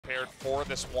prepared for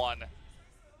this one.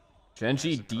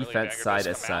 Gen.G defense side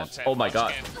ascent. Oh my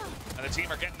god. And the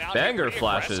team are getting out Banger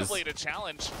flashes. to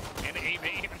challenge in A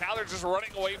main. Now they're just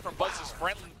running away from Buzz's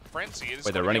frenzy.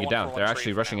 Wait, they're running it down. They're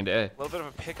actually rushing into A. A little bit of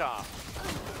a pick-off.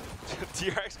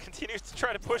 DRX continues to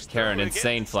try to push Karen, through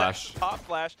insane flash. Pop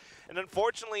flash, and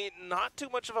unfortunately, not too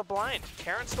much of a blind.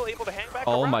 Karen's still able to hang back.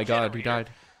 Oh around my god, Generator. we died.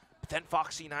 But then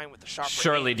Foxy9 with the sharp.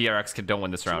 Surely DRX don't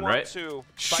win this round, right?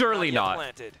 Surely not.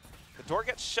 Planted. The door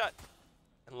gets shut,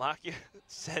 and Lakia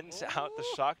sends out the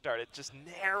shock dart. It just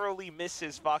narrowly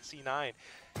misses Foxy9.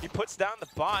 He puts down the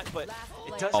bot, but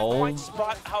it doesn't quite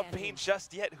spot out Bane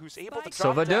just yet, who's able to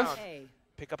drop down.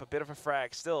 Pick up a bit of a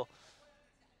frag. Still,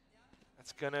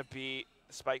 that's gonna be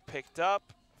the spike picked up.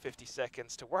 50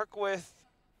 seconds to work with.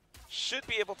 Should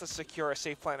be able to secure a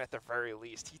safe plan at the very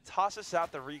least. He tosses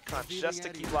out the recon just to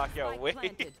keep Lakia away.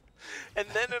 And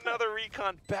then another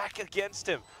recon back against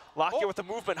him. Lakia with the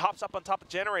movement hops up on top of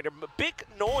Generator. Big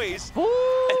noise.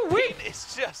 And Bane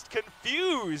is just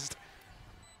confused.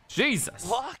 Jesus.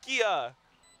 Lakia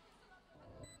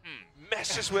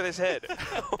meshes with his head.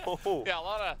 Yeah, a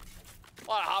lot of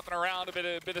hopping around, a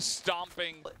bit of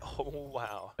stomping. Oh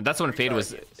wow. And that's when Fade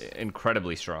was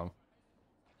incredibly strong.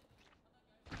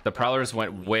 The Prowlers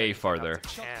went way farther.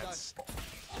 Chance.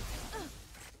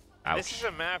 Ouch. This is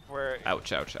a map where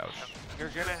Ouch, ouch, ouch. you're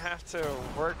gonna have to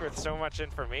work with so much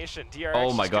information. DRX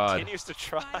Oh my god. continues to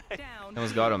try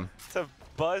Almost got him. to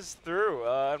buzz through.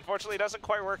 Unfortunately, it doesn't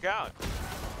quite work out.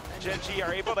 Gen.G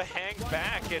are able to hang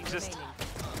back and just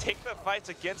take the fights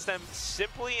against them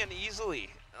simply and easily.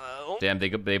 Damn,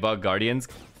 they bug Guardians.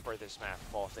 For this map,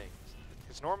 of all things.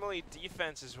 Because normally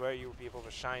defense is where you would be able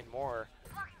to shine more.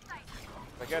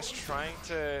 I guess trying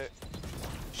to...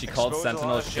 She called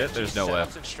Sentinel shit, there's no way.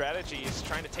 And strategies,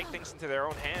 trying to take things into their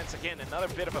own hands. Again, another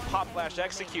bit of a pop flash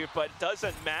execute, but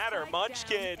doesn't matter.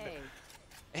 Munchkin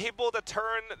able to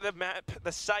turn the map,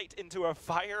 the site into a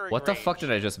firing What the range. fuck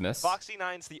did I just miss?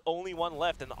 Foxy9's the only one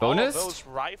left, and Bonus? all of those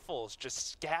rifles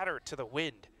just scattered to the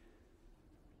wind.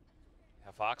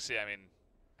 Yeah, Foxy, I mean,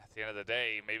 at the end of the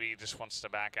day, maybe he just wants to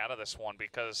back out of this one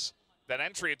because that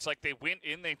entry, it's like they went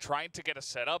in, they tried to get a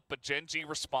setup, but Gen.G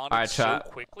responded so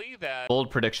quickly that... Bold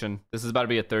prediction. This is about to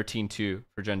be a 13-2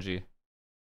 for Gen.G.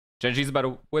 Gen.G's about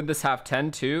to win this half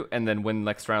 10-2 and then win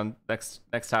next round, next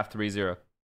half 3-0.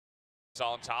 It's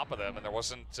on top of them, and there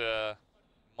wasn't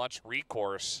much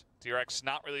recourse. DRX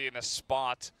not really in a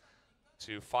spot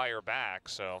to fire back,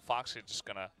 so Foxy just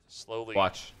gonna slowly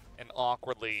and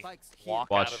awkwardly walk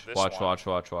out of this one.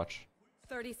 Watch.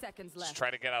 30 seconds left. Just try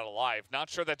to get out alive. Not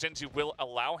sure that Gen.G will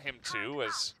allow him to,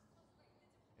 as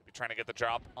maybe trying to get the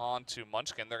drop onto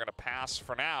Munchkin. They're gonna pass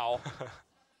for now.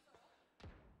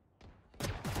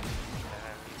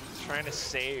 Trying to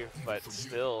save, but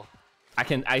still.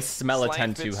 I smell a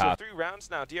 10-2 half. 3 rounds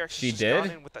now. DRX She just did?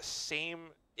 gone in with the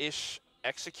same-ish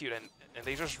execute, and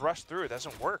they just rushed through. It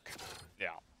doesn't work. Yeah.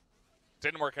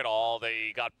 Didn't work at all.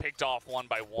 They got picked off one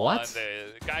by one. What?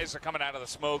 The guys are coming out of the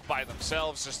smoke by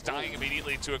themselves, just dying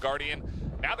immediately to a Guardian.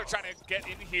 Now they're trying to get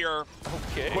in here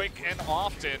quick and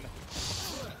often.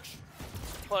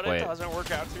 But it doesn't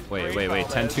work out too great. Wait,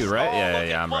 10-2, right? Oh,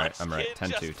 Yeah, I'm right.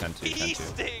 10-2, 10-2.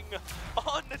 Feasting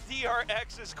on the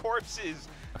DRX's corpses.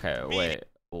 Okay, wait.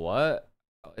 What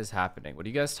is happening? What are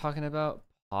you guys talking about?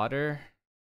 Potter?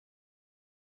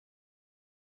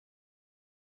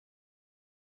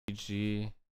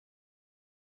 EG.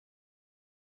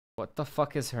 What the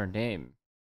fuck is her name?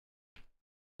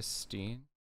 Christine?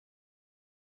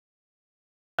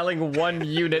 Selling one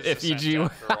unit if EG.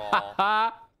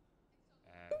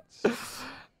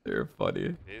 They're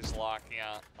funny. Is locking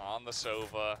out on the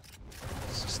Sova.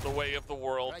 This is the way of the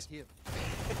world.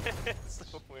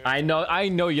 So I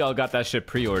know y'all got that shit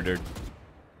pre-ordered.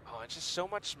 Oh, it's just so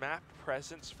much map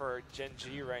presence for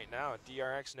Gen.G right now.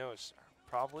 DRX knows.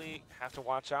 Probably have to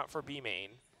watch out for B main.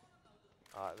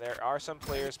 There are some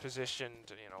players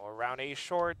positioned, around A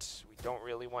short. We don't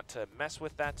really want to mess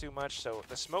with that too much. So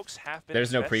the smokes have been.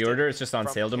 There's no pre-order. It's just on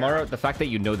sale tomorrow. The fact that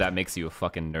you know that makes you a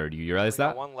fucking nerd. You realize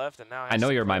that? One left, and now I know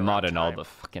you're my mod and all, but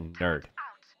fucking nerd.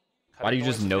 Why do you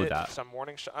just know that? Some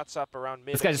warning shots up around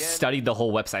mid. This guy just studied the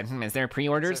whole website. Is there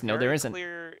pre-orders? No, there isn't.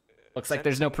 Looks like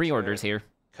there's no pre-orders here.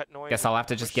 Guess I'll have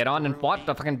to just get on and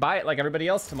fucking buy it like everybody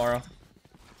else tomorrow.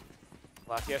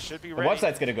 Lakia should be The ready.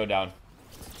 website's gonna go down.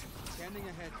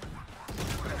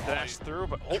 Dash through,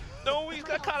 but oh no, he's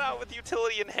got caught out with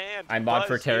utility in hand. I'm mod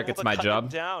for Tarek. It's my job.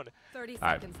 Down. 30 All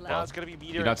right, seconds Now left. it's gonna be Meteor.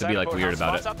 You don't have to be like weird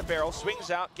about it. Out the barrel, swings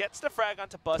out, gets the frag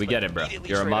onto Buzz. We get it, bro.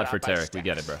 You're a mod for Tarek. We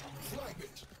get it, bro.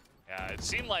 Yeah, it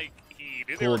seemed like he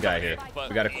did Cool guy here. but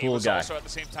We got a he cool was guy. also at the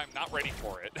same time not ready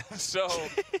for it. So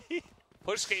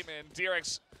push came in.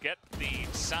 DRX get the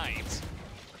site.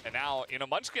 And now, you know,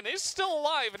 Munchkin is still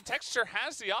alive, and Texture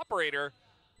has the operator.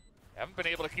 Haven't been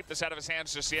able to keep this out of his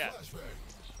hands just yet.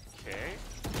 Okay.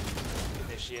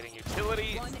 Initiating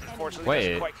utility. Unfortunately,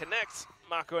 doesn't quite connect.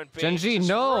 Mako and Gen.G,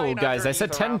 no, right guys, I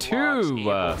said 10-2. Able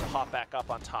to hop back up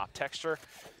on top. Texture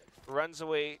runs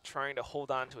away, trying to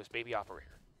hold on to his baby operator.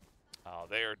 Oh,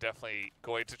 they are definitely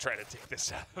going to try to take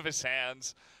this out of his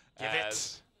hands. Give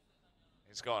it.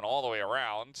 He's going all the way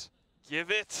around.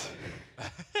 Give it.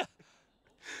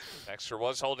 Texture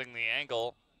was holding the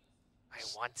angle. I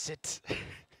want it.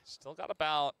 Still got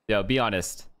about... Yo, be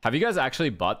honest. Have you guys actually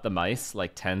bought the mice?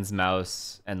 Like Ten's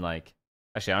mouse and like...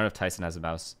 Actually, I don't know if Tyson has a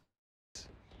mouse.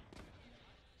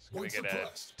 Gonna get a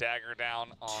dagger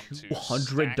down onto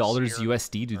 $200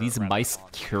 USD. Do these mice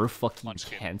cure fucking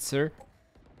cancer?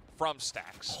 From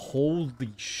Stacks.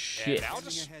 Holy shit. And now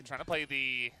just trying to play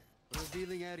the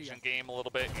game a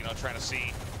little bit, you know, trying to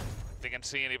see if they can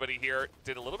see anybody here.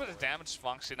 Did a little bit of damage to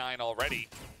Foxy9 already.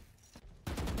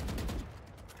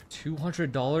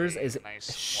 $200 is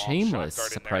nice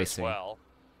shameless pricing. Well.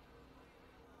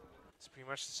 It's pretty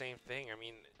much the same thing. I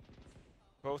mean,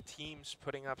 both teams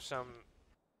putting up some...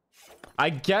 I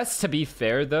guess, to be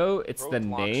fair, though, it's the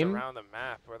name around the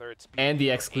map, whether it's and the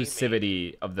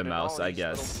exclusivity of the mouse, I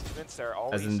guess.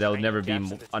 As in, there'll never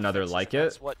be another like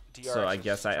it. So I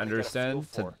guess I understand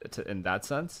in that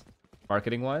sense,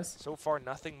 marketing-wise. So far,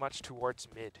 nothing much towards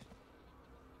mid.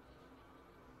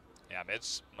 Yeah,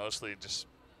 mid's mostly just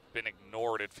been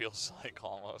ignored, it feels like,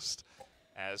 almost.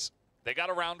 As they got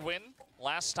a round win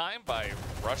last time by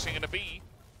rushing into B.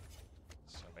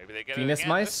 So maybe they get it again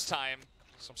this time.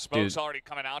 Some smoke's already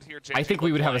coming out here. I think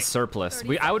we would have a surplus.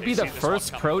 I would be the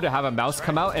first pro to have a mouse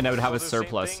come out, and I would have a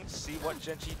surplus.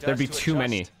 There'd be too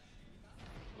many.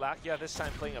 Lakia this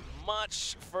time playing a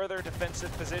much further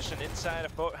defensive position inside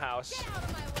of Boathouse.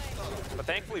 But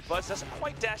thankfully, Buzz doesn't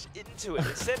quite dash into it.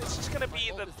 Instead, it's just going to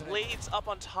be the blades up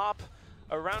on top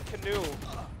around Canoe.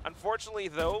 Unfortunately,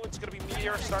 though, it's going to be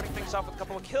Meteor starting things off with a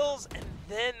couple of kills, and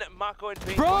then Mako and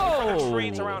Bane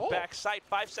trades around backside.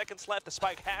 5 seconds left. The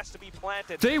spike has to be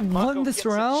planted. They won this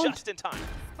round? Just in time.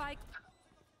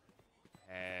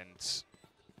 And this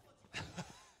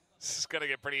is going to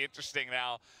get pretty interesting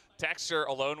now. Texture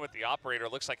alone with the operator.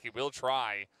 Looks like he will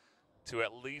try to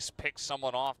at least pick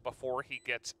someone off before he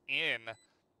gets in.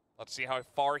 Let's see how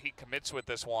far he commits with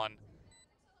this one.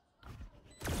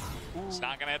 He's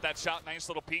not going to hit that shot. Nice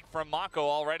little peek from Mako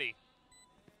already.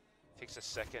 Takes a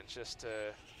second just to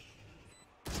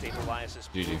stabilize his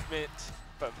movement,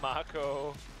 but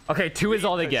Mako... Okay, 2 is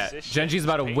all they get. Gen.G's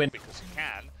about to win. Because he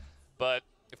can, but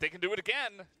if they can do it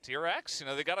again, DRX, you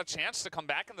know, they got a chance to come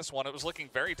back in this one. It was looking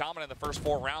very dominant in the first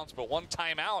 4 rounds, but one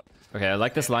timeout. Okay, I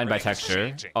like this line by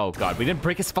Texture. Oh god, we didn't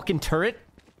break his fucking turret?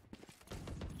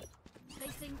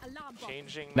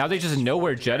 Now they just know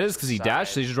where Jet is because he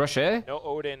dashed, so they just rush A? No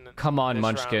Odin. Come on,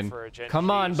 Munchkin. Come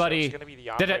on, buddy.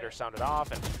 Did it. Sounded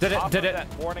off, and did it. That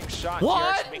warning shot,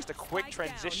 what? Makes the quick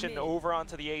transition over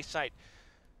onto the A site.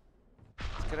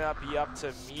 It's gonna be up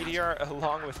to Meteor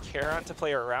along with Karon to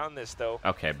play around this, though.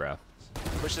 Okay, bro.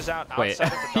 Pushes out wait,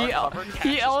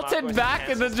 he ulted back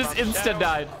and then just insta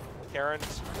died.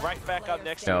 Karon's right back up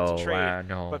next to him to trade,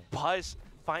 but Buzz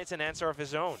finds an answer of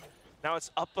his own. Now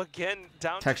it's up again,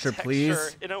 down Texture, to Texture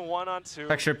please. In a 1-on-2.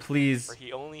 Texture, please. Where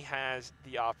he only has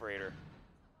the operator.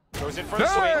 Goes in for a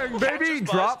swing, baby,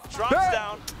 drops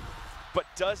down, but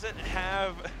doesn't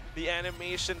have the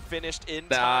animation finished in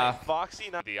time.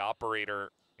 Foxy9. The operator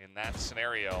in that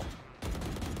scenario.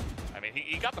 I mean,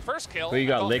 he got the first kill. Who you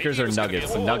got, Lakers or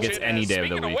Nuggets? Nuggets any day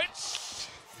of the week.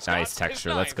 Nice,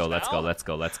 Texture. Let's go, let's go, let's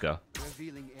go, let's go.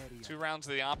 2 rounds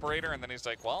of the operator, and then he's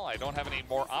like, well, I don't have any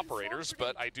more operators,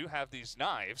 but I do have these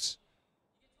knives.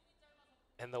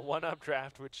 And the 1-up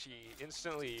draft, which he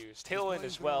instantly used. Tailwind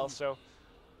as well, so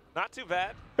not too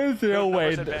bad. There's no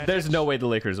way. There's no way the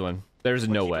Lakers win. There's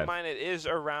no way. Keep in mind, it is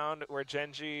a round where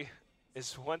Gen.G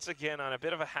is once again on a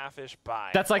bit of a half-ish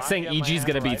buy. That's like saying EG's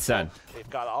going to beat Sen. They've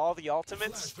got all the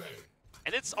ultimates.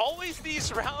 And it's always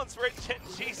these rounds where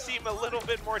Gen.G seem a little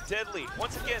bit more deadly.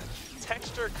 Once again,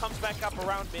 Texture comes back up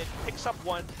around mid, picks up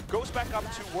 1, goes back up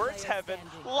towards heaven.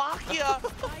 Lakia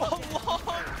along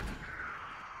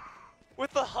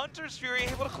with the Hunter's Fury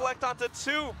able to collect onto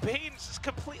 2. Bane's just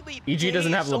completely EG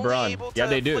doesn't have LeBron. Yeah,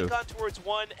 they do. Towards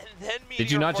 1, and then did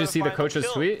you not just see the coach's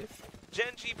tweet?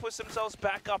 Gen.G puts themselves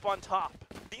back up on top.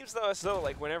 Seems though as though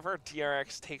like whenever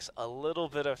DRX takes a little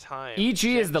bit of time. EG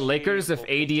is the Lakers if AD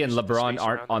and LeBron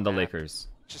aren't on the Lakers.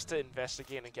 Just to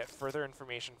investigate and get further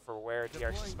information for where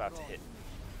DRX is about to hit.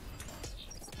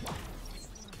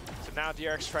 So now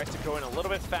DRX tries to go in a little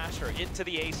bit faster into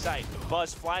the A site.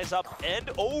 Buzz flies up and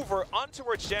over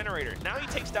ontowards Generator. Now he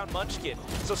takes down Munchkin.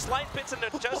 So slight bits and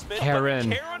adjustment, Karen.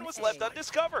 but Karen was left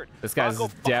undiscovered. This guy's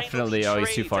definitely, oh,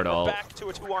 he's too far to ult. Back to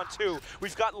a 2-on-2.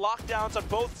 We've got lockdowns on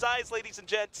both sides, ladies and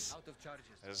gents.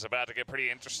 This is about to get pretty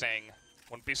interesting.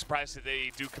 Wouldn't be surprised if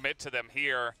they do commit to them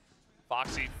here.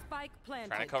 Foxy trying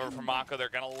to cover for Mako. They're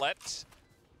going to let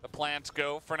the plant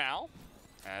go for now.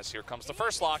 As here comes the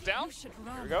first lockdown. Here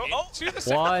we go. Oh,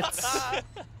 what?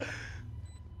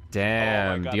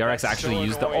 Damn, God, DRX actually so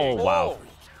used the. annoying. Oh wow.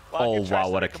 Oh wow,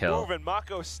 what a make kill. Move and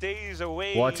Mako stays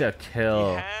away. What a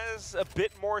kill. He has a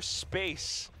bit more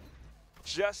space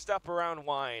just up around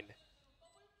Wine.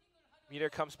 Meter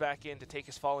comes back in to take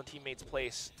his fallen teammate's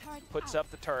place. Puts up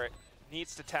the turret.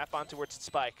 Needs to tap on towards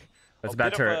Spike. That's a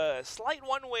bad turret. A slight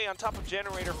one-way on top of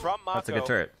Generator from Mako. That's a good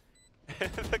turret.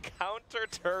 The counter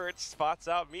turret spots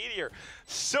out Meteor.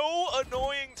 So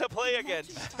annoying to play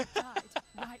against.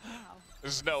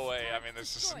 There's no way. I mean,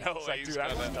 there's just no way he's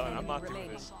gonna. I'm not doing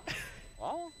this.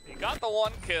 Well, he got the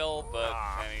one kill, but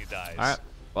then he dies. All right.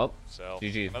 Well, so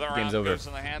GG. another Game's over. over.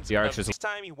 DRX is. This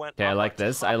time he went. Okay, I like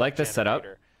this. I like this setup.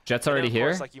 Jet's already of here.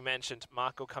 Course, like you mentioned,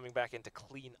 Mako coming back in to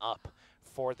clean up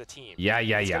for the team. Yeah.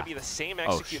 It's going to be the same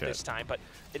execute this time, but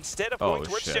instead of going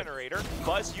towards Generator,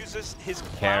 Buzz uses his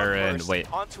Karen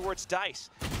on towards Dice.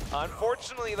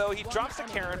 Unfortunately, though, he drops the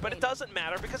Karen, but it doesn't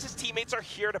matter because his teammates are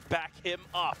here to back him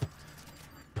up.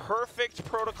 Perfect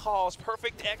protocols,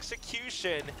 perfect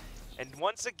execution, and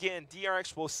once again,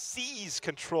 DRX will seize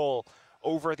control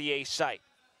over the A site.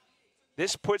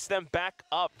 This puts them back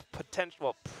up,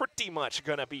 pretty much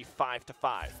gonna be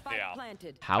 5-5. Yeah.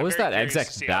 How is that exec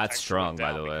that strong,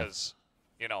 by the way? Because,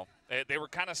 you know, they were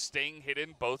kind of staying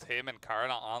hidden, both him and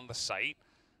Karna on the site,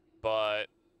 but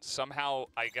somehow,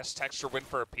 I guess Texture went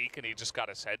for a peek and he just got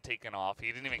his head taken off.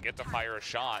 He didn't even get to fire a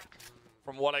shot,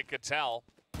 from what I could tell.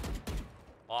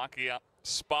 Lakia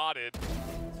spotted.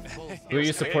 Who are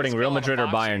you supporting, Real Madrid or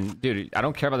Bayern? Dude, I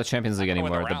don't care about the Champions League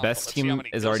anymore. The best team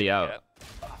is already out.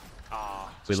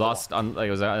 We lost, it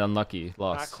was an unlucky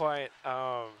loss. Not quite,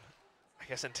 I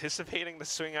guess, anticipating the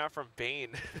swing out from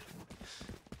Bane.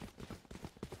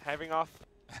 Having off.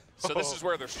 So this is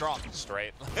where they're strongest,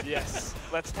 right? Yes.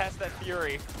 Let's test that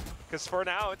Fury. Because for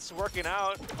now, it's working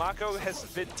out. Mako has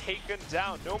been taken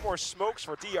down. No more smokes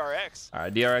for DRX. All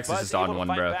right, DRX is just on one,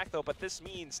 bro. Back, though, but this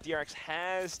means DRX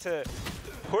has to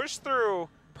push through,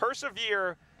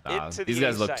 persevere into the These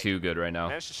guys look too good right now.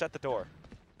 Managed to shut the door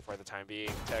for the time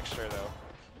being. Texture, though,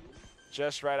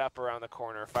 just right up around the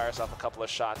corner. Fires off a couple of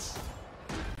shots.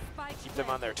 Keep them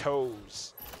on their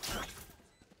toes.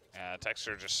 Yeah,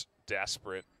 Texture just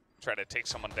desperate. Try to take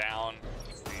someone down.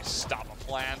 Stop a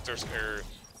plant or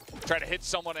try to hit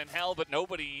someone in hell, but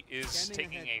nobody is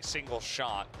taking a single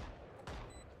shot.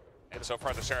 And so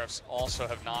far, the Sheriffs also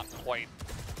have not quite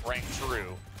rang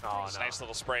true. Nice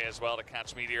little spray as well to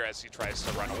catch Meteor as he tries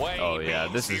to run away. Oh yeah,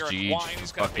 this is G.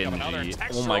 Fucking G.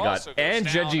 Oh my god. Also and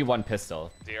Gen.G won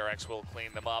pistol. DRX will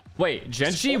clean them up. Wait,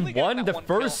 Gen.G won the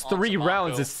first 3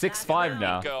 rounds. Is 6-5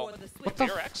 now. What the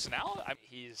DRX now?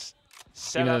 He's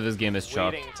set even up though this game is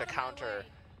chopped. waiting to counter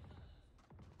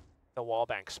the wall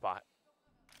bank spot.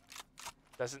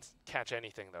 Doesn't catch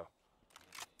anything though.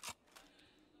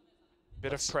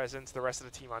 Bit of presence, the rest of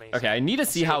the team on A. Okay, I need to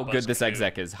see how good this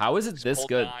exec is. How is it this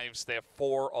good? Knives, they have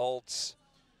 4 ults.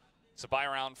 It's a buy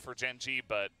round for Gen.G,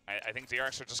 but I think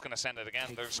DRX are just going to send it again.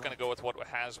 They're just going to go with what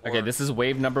has worked. Okay, this is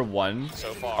wave number 1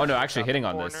 so far. Oh no, actually hitting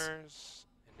on this.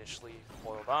 Initially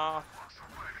coiled off.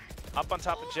 Up on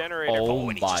top of Generator. Oh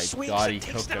and my god, he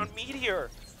takes took down him.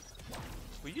 Meteor.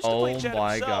 We used to play Jet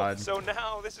my himself, god. so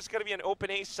now this is going to be an open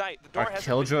A site. The door Our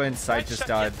Killjoy in sight just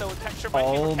died.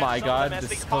 Oh my god,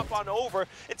 this is pop on over.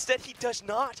 Instead, he does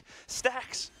not.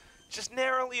 Stacks just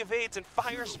narrowly evades and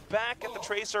fires back at the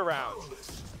Tracer round.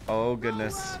 Oh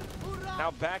goodness.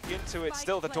 Now back into it.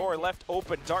 Still the door left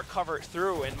open. Dark cover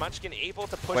through, and Munchkin able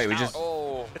to push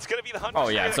out. It's going to be the Hunter. Oh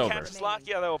yeah, it's over.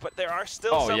 Lakia, though, but there are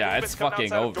still some it's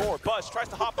fucking over. The door. Buzz tries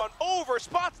to hop on over,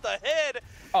 spots the head,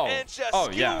 and just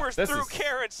skewers through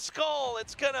Karen's skull.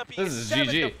 It's going to be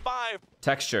 7-5.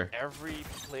 Texture. Every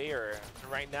player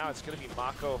right now, it's going to be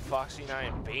Mako,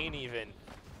 Foxy9, Bane even.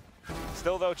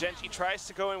 Still, though, Gen.G tries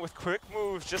to go in with quick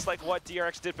moves, just like what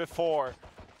DRX did before.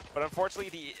 But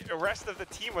unfortunately, the rest of the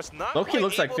team was not Loki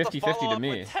looks like 50-50 to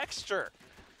me. Texture.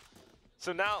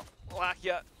 So now,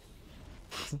 Lakia.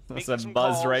 That's a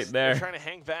Buzz right there. They're trying to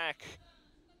hang back.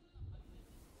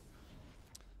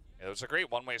 Yeah, it was a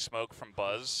great one-way smoke from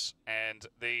Buzz, and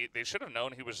they should have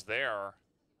known he was there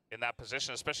in that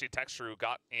position, especially Texture, who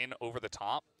got in over the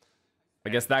top. I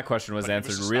guess that question was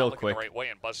answered real quick. The right way,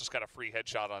 and Buzz just got a free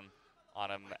headshot on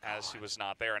him as he was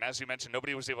not there. And as you mentioned,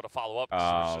 nobody was able to follow up.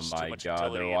 Oh my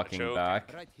god, they're walking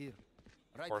back. Right here.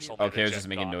 Okay, I was just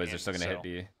making noise. They're still going to hit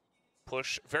B.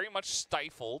 Push very much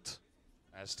stifled,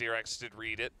 as DRX did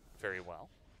read it very well.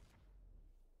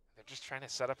 They're just trying to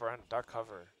set up around dark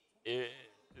cover.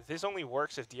 This only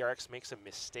works if DRX makes a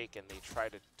mistake and they try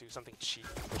to do something cheap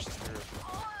and push through.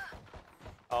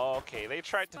 Okay, they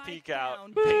tried to peek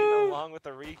out, Payne along with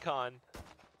the recon.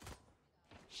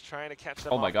 Just trying to catch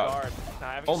them off guard.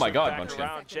 Oh my god, Munchkin.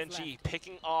 Gen.G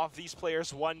picking off these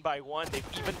players one by one. They've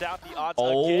evened out the odds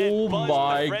again. Buzz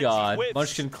My god.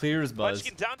 Munchkin clears Buzz.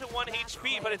 Munchkin down to 1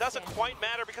 HP, but it doesn't quite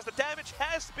matter because the damage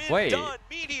has been done.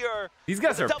 Meteor. These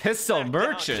guys are pistol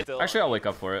merchant. Actually, I'll wake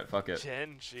up for it. Fuck it.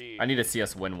 Gen.G. I need to see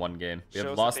us win one game. We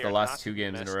have lost the last 2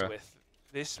 games in a row.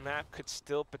 This map could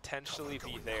still potentially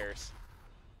be theirs.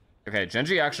 Okay,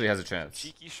 Gen.G actually has a chance.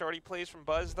 Cheeky shorty plays from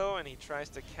Buzz though, and he tries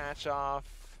to catch off.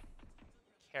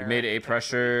 We made A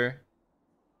pressure,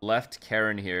 left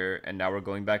Karen here, and now we're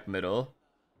going back middle.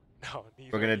 No,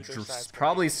 we're gonna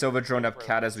probably Sova drone up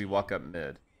Cat as we walk up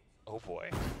mid. Oh boy,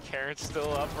 Karen's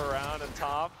still up around the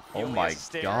top. Oh my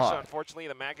god! So unfortunately,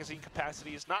 the magazine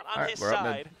capacity is not on his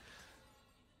side.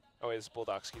 Oh, it's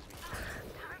Bulldog. Excuse me.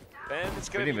 Then it's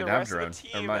going to be the rest of the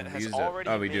team that has already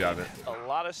we do have it. A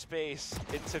lot of space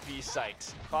into B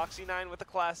site. Foxy9 with the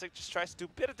classic just tries to do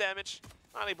a bit of damage,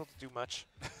 not able to do much.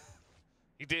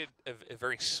 He did a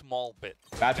very small bit.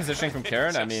 Bad positioning from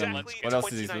Karen. I mean, what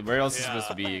else is he? Where else is he supposed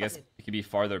to be? I guess he could be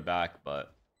farther back,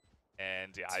 but.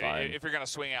 And yeah, if you're gonna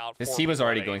swing out, his team was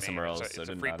already going somewhere else, so it's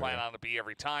a free plan on the B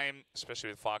every time, especially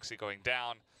with Foxy going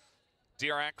down.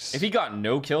 DRX. If he got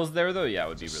no kills there, though, yeah, it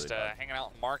would be really bad. Hanging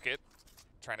out in market,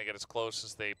 trying to get as close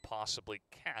as they possibly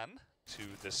can to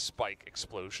this spike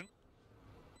explosion.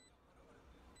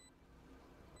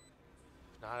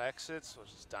 If not exits, we'll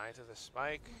just die to the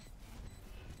spike.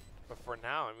 But for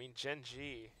now, I mean,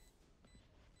 Gen.G. I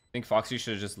think Foxy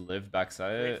should have just lived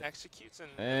backside. Executes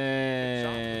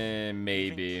and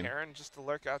maybe. Karen just to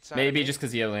lurk outside. Maybe just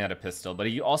because he only had a pistol, but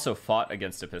he also fought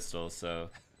against a pistol, so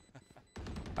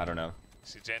I don't know.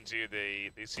 See, Gen.G,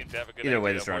 they seem to have a good Either way,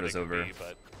 idea this round is over.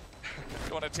 But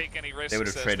don't want to take any risks. They would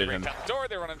have traded him. The door,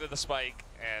 they run into the spike,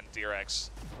 and DRX.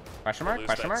 Question mark?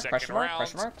 Question mark? Question mark?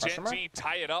 Question mark? Question mark? Gen.G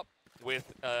tie it up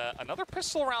with another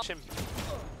pistol round.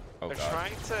 Oh, They're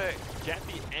trying to get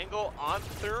the angle on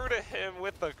through to him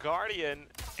with the Guardian,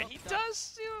 and he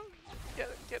does, you know,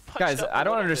 get punched Guys, up I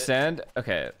don't understand.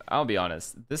 Okay, I'll be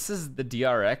honest. This is the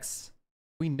DRX.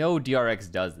 We know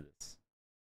DRX does this.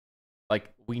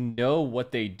 Like, we know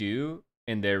what they do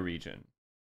in their region.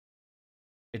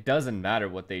 It doesn't matter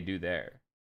what they do there.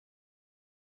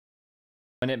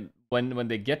 When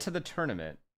they get to the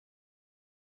tournament,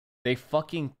 they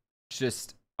fucking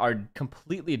just are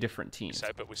completely different teams.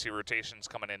 But we see rotations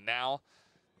coming in now,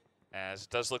 as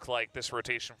it does look like this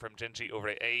rotation from Gen.G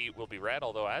over to A will be red,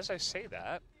 although as I say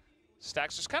that,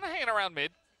 Stax just kind of hanging around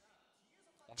mid.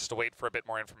 Wants to wait for a bit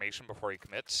more information before he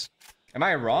commits. Am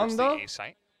I wrong, though? A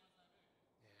site.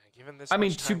 Yeah, given this I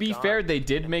mean, to be fair, they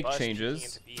did make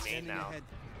changes.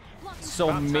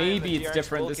 So maybe it's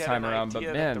different this time around, but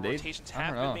man, rotations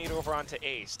have been made over onto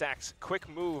A. Stax, quick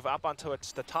move up onto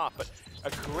the top, but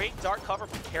a great dark cover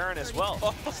from Karen as well.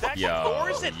 Stax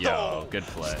ignores it though. Good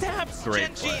play. Stabs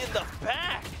Gen.G in the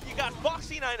back. You got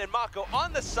Foxy9 and Mako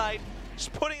on the side,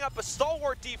 just putting up a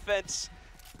stalwart defense,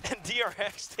 and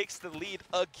DRX takes the lead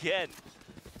again.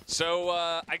 So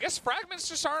I guess fragments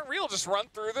just aren't real. Just run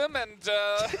through them, and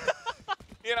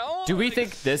you know. Do we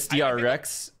think this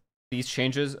DRX? These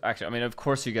changes, actually, I mean, of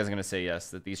course you guys are going to say yes,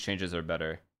 that these changes are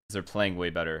better, because they're playing way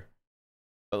better.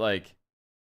 But, like,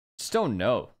 just don't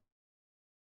know.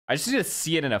 I just need to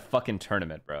see it in a fucking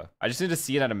tournament, bro. I just need to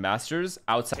see it at a Masters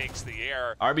outside. Takes the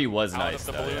air. RB was out nice, of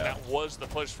the though, balloon. yeah. That was the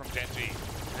push from Gen.G.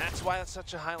 That's why it's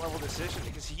such a high-level decision,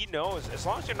 because he knows as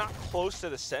long as you're not close to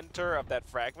the center of that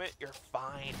fragment, you're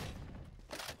fine.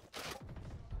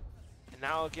 And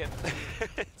now again,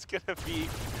 it's going to be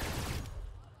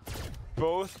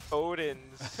both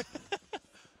Odins.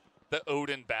 The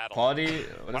Odin battle. Quality,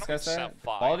 what does this guy say?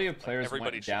 Quality of players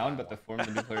went down, but the form of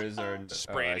the new players are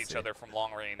spraying each other from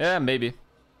long range. Yeah, maybe.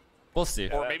 We'll see.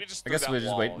 Or maybe just I guess we'll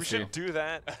just wait and we see. should do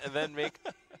that and then make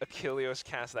Achilles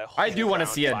cast that whole I do want to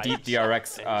see a deep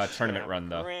DRX and tournament run,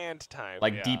 though. Grand time.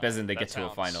 Like, deep as in they get to a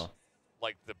final.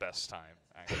 Like the best time,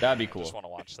 actually. That'd be cool. I just want to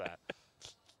watch that.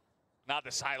 Not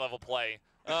this high-level play.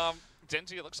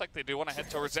 Gen.G, it looks like they do want to head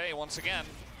towards A once again.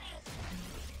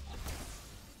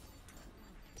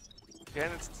 Again,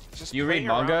 it's just you read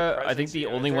manga? I think the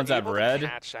only ones I've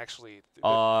read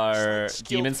are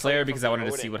Demon Slayer because I wanted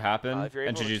to see what happened,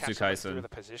 and Jujutsu Kaisen.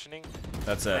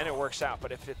 That's it. Then it works out,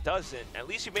 but if it doesn't, at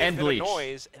least you made a bit of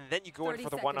noise, and then you go in for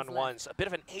the one-on-ones. A bit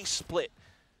of an ace split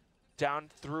down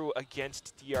through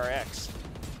against DRX.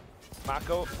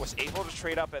 Mako was able to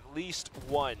trade up at least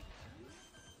one.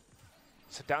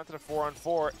 So down to the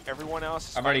 4-on-4. Everyone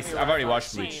else. I've already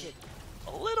watched Bleach.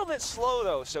 A little bit slow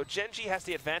though, so Gen.G has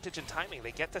the advantage in timing.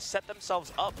 They get to set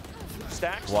themselves up.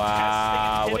 Stacks.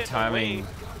 Wow, what timing!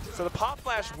 So the pop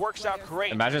flash works out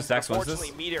great. Imagine Stacks wins this.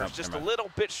 Unfortunately, Meteor is just a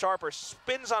little bit sharper,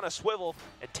 spins on a swivel,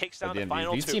 and takes down the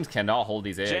final these two. teams cannot hold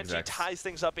these Gen.G ties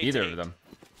things up 8-8. Either of them.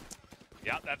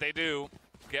 Yeah, that they do.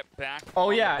 Get back. Oh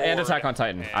yeah, and Attack on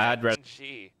Titan. I had read.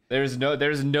 There's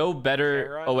no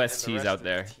better OSTs out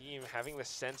there. Having the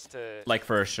sense to like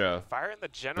for a show fire in the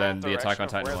general than the Attack on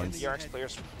Titan ones. The DRX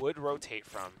players would rotate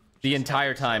from the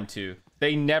entire time too.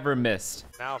 They never missed.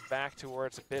 Now back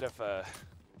towards a bit of a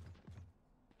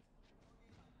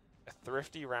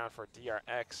thrifty round for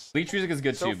DRX. Bleach music is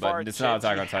good too, but it's not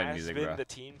Attack on Titan music, bro. The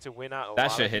team to win out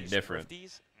that shit hit different.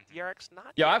 DRX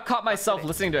not. Yo, I've caught myself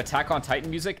listening to Attack on Titan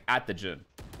music at the gym.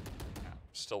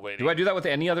 Still waiting. Do I do that with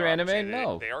any other anime?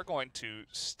 No. They are going to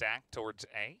stack towards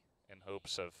A in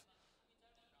hopes of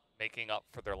making up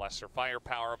for their lesser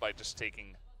firepower by just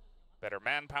taking better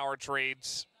manpower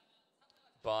trades.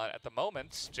 But at the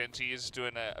moment, Gen.G is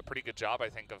doing a pretty good job, I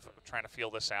think, of trying to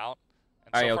feel this out.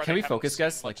 And so can we focus,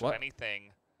 guys? Like what?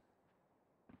 Anything.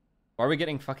 Why are we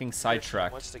getting fucking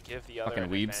sidetracked? Wants to give the other fucking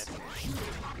weebs.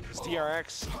 This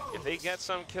DRX, if they get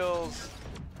some kills,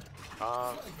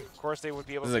 of course they would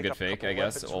be able to. This is a good fake, I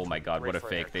guess. Oh my god, what a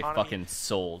fake! They fucking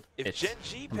sold it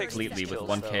completely with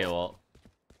 1K ult.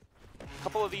 A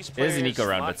couple of these players, it is an eco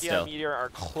round, but still. Meteor are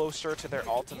closer to their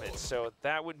ultimates, so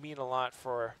that would mean a lot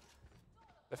for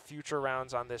the future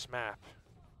rounds on this map.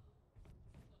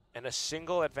 And a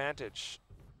single advantage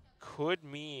could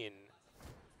mean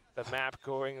the map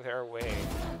going their way.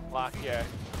 Lakia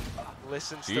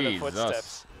listens to the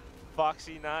footsteps.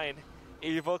 Foxy9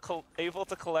 able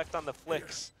to collect on the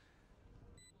flicks.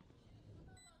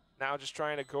 Now just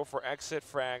trying to go for exit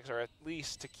frags, or at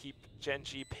least to keep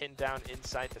Gen.G pinned down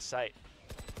inside the site.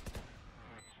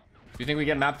 Do you think we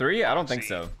get map 3? I don't think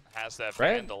so. Has that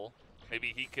vandal.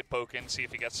 Maybe he could poke in, see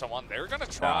if he gets someone. They're going to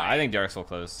try. I think DRX will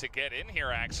close. To get in here,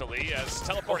 actually, as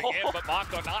teleporting in, but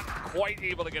Mako not quite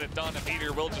able to get it done. And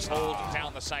Meteor will just hold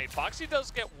down the site. Foxy does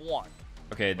get one.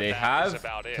 Okay, they have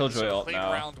Killjoy ult clean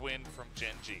now. Round win from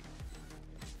Gen.G.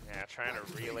 Yeah, trying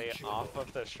to relay off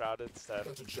of the Shrouded step.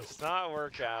 Does not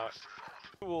work out.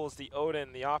 Tools, the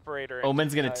Odin, the Operator.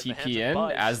 Omen's going to TP in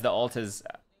as the ult is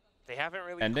They haven't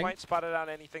really quite spotted out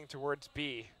anything towards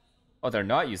B. Oh, they're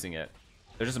not using it.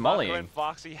 They're just mullying. and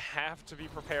Foxy have to be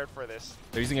prepared for this.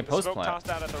 They're using a post plant. Tossed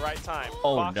out at the right time.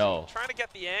 Oh Foxy no! Trying to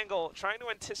get the angle, trying to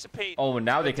anticipate. Oh,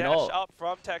 now they can dash ult up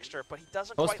from Texture, but he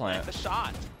doesn't quite land the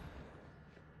shot.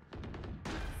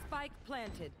 Spike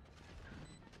planted.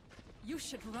 You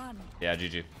should run. Yeah,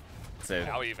 GG. Save.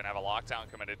 Now we even have a lockdown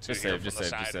committed to here from the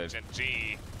side of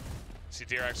Gen.G. See,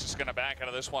 DRX just going to back out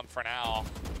of this one for now.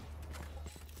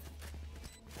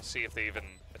 We'll see if they even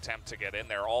attempt to get in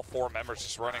there. All 4 members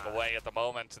just running away at the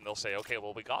moment, and they'll say, okay,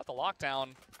 well, we got the lockdown,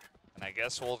 and I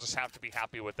guess we'll just have to be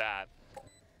happy with that.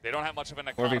 They don't have much of an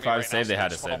economy 4v5 right save, now, they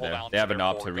had to save there. They have an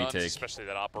op to retake. Especially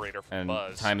that operator from and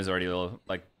Buzz. Time is already low,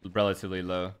 like relatively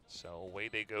low. So away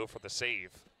they go for the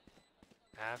save.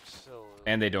 Absolutely.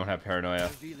 And they don't have paranoia.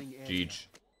 Jeej.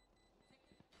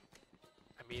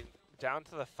 I mean, down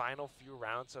to the final few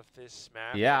rounds of this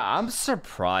map. Yeah, I'm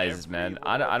surprised, man.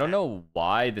 I don't know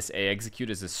why this A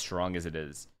execute is as strong as it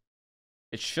is.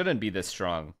 It shouldn't be this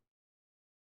strong.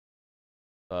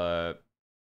 I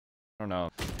don't know.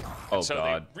 Oh, so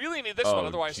God. They really need this one,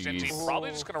 otherwise Gen.G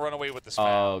probably just going to run away with this map.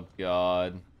 Oh,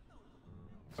 God.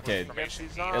 Okay,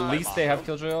 at least they have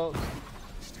Killjoy ult.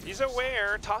 He's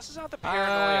aware, tosses out the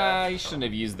paranoia. He shouldn't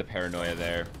have used the paranoia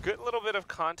there. Good little bit of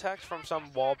contact from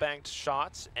some wall-banked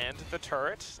shots and the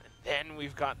turret. And then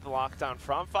we've got the lockdown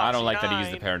from Foxy9. I don't like that he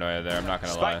used the paranoia there, I'm not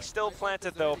going to lie. Spike still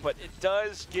planted though, but it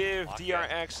does give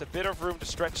DRX a bit of room to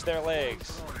stretch their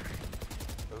legs.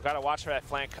 We've got to watch for that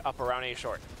flank up around A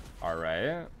short. All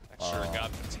right. Sure got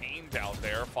tamed out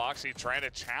there. Foxy trying to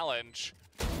challenge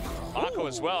Mako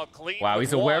as well. Clean. Wow,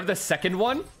 he's aware of the second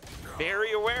one?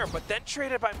 Very aware, but then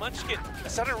traded by Munchkin. A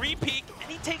sudden repeat, and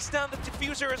he takes down the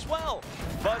diffuser as well.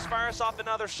 Buzz fires off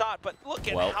another shot, but look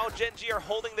at how Gen.G are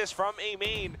holding this from A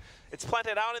main. It's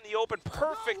planted out in the open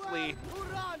perfectly.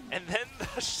 And then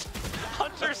the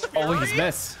Hunter's Fury. Oh, he's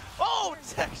missed. Oh,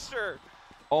 Texture.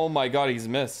 Oh my God, he's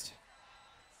missed.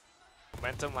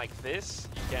 momentum like this,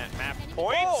 you get map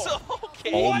points. Oh.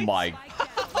 Okay. Oh my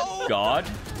god.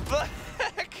 The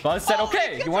heck? Buzz said,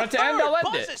 okay, he you want it gets to a end? third. I'll end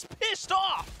Buzz it. is pissed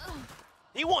off.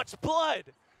 He wants blood.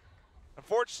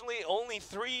 Unfortunately, only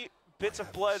 3 bits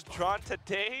of blood drawn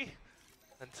today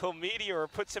until Meteor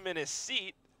puts him in his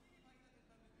seat.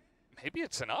 Maybe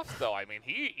it's enough, though. I mean,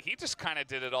 he just kind of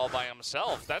did it all by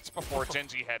himself. That's before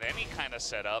Gen.G had any kind of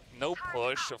setup. No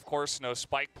push, of course, no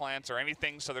spike plants or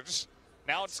anything. So they're just,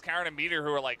 now it's Karen and Meteor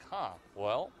who are like, huh,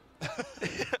 well,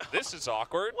 this is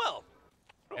awkward. Well,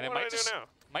 and it might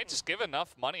just give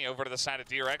enough money over to the side of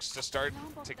DRX to start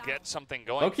to get something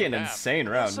going. Okay, an insane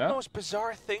round, That's the most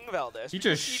bizarre thing, Valdez. He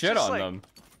just shit on them.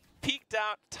 Peeked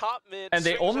out, top mid. And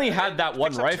they only had that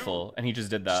one rifle, and he just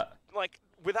did that. Like,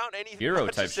 without any Hero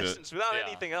type assistance, shit. without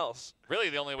anything else. Really,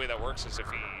 the only way that works is if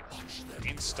he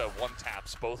insta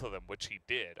one-taps both of them, which he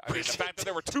did. I mean, the fact that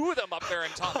there were 2 of them up there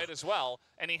in top mid as well,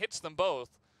 and he hits them both.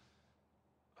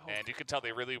 And you could tell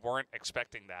they really weren't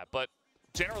expecting that. But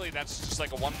generally, that's just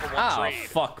like a one-for-one trade.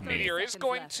 Fuck me. Meteor is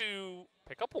going to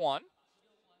pick up 1.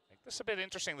 Make this a bit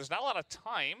interesting. There's not a lot of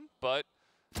time, but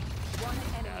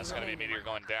yeah, it's going to be Meteor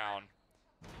going down.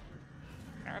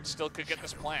 Aaron still could get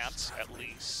this plant, at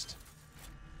least.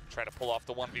 Try to pull off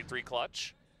the 1v3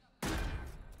 clutch.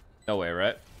 No way,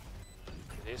 right?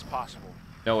 It is possible.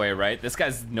 No way, right? This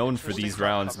guy's known for these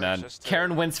rounds, man.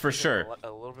 Karen wins for sure.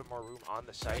 A little bit more room on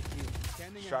the site.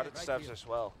 Shrouded subs as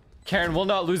well. Karen will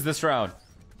not lose this round.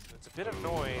 It's a bit of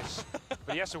noise,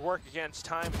 but he has to work against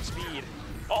time and speed.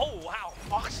 Oh, wow.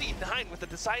 Foxy9 with a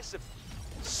decisive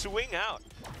swing out.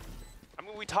 I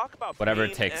mean, we talk about whatever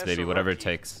Bane it takes, as baby. a Whatever it rookie.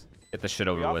 takes. Get the shit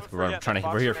over We with. often We're forget trying to.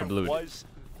 that We're here for Foxy9 Blue. was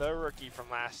the rookie from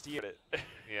last year.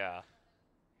 Yeah.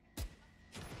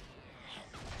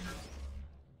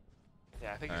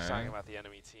 Yeah, I think he's talking about the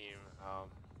enemy team.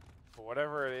 But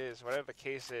whatever it is, whatever the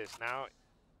case is, now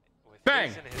with Bang!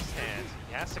 this in his hands,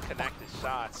 he has to connect his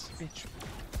shots.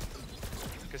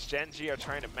 Because Gen.G are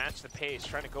trying to match the pace,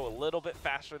 trying to go a little bit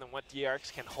faster than what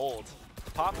DRX can hold.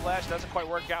 Pop flash doesn't quite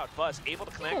work out. Buzz able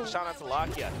to connect the shot onto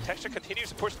Lakia. Texture continues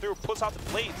to push through, pulls out the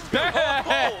blades.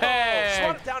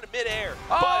 Swatted down to midair.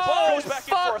 Buzz goes back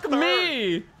in for a third.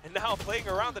 Me! And now playing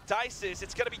around the dices,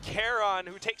 it's going to be Karon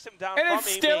who takes him down And from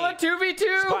it's still a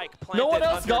 2v2? Spike No one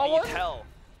else got one? Hell.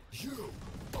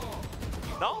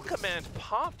 Null command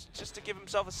popped just to give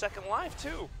himself a second life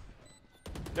too.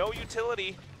 No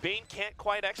utility. Bane can't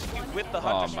quite execute with the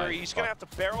Hunter's Fury. He's going to have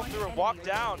to barrel through and walk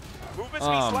down. Movement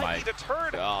speed slightly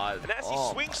deterred. And as he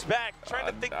swings back, trying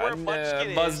to think where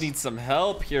Munchkin is. Buzz needs some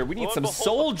help here. We need some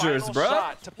soldiers, bro.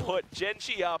 Shot to put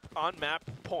Gen.G up on map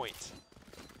point.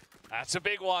 That's a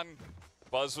big one.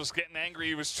 Buzz was getting angry.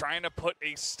 He was trying to put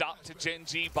a stop to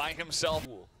Gen.G by himself.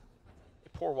 They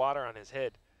pour water on his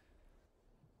head.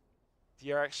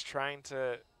 DRX trying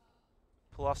to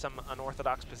pull off some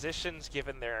unorthodox positions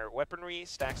given their weaponry,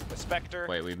 stacks with Spectre.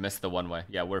 Wait, we missed the one way.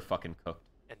 Yeah, we're fucking cooked.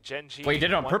 And Gen.G Wait, he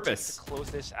did it on purpose. To close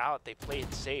this out, they played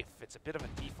it safe. It's a bit of a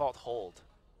default hold.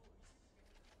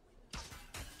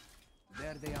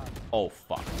 There they are. Oh,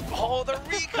 fuck. Oh, the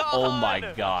recon! Oh,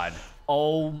 my God.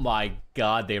 Oh, my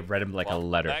God. They read him like a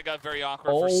letter. That got very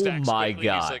awkward for Stacks. My quickly.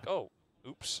 God. He's like, oh,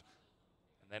 oops.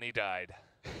 And then he died.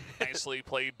 Nicely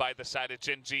played by the side of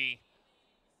Gen.G.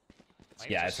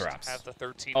 Yeah, it's wraps. Have the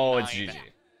 13-9 it's GG.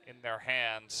 in their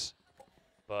hands,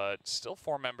 but still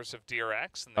 4 members of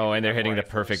DRX. And and they're hitting the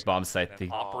perfect bomb site. An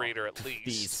operator at least.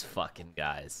 These fucking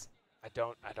guys. I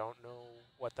don't know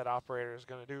what that operator is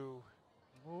gonna do.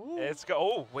 It's go.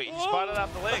 Oh wait, he spotted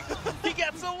out the leg. He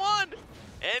gets the one,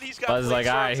 and he's got. Buzz like,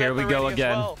 all right, here we go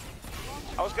again. Well.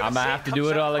 I'm gonna have to do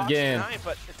it all again.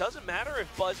 But it doesn't matter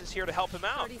if Buzz is here to help him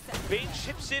out. Bane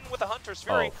chips in with a Hunter's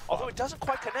Fury, although it doesn't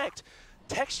quite connect.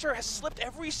 Texture has slipped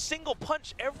every single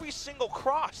punch, every single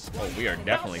cross. Oh, we are definitely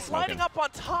now smoking. sliding up on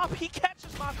top, he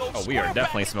catches Mako. Oh, we are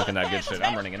definitely smoking that good shit.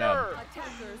 I'm running it out.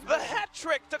 The hat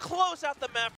trick to close out the map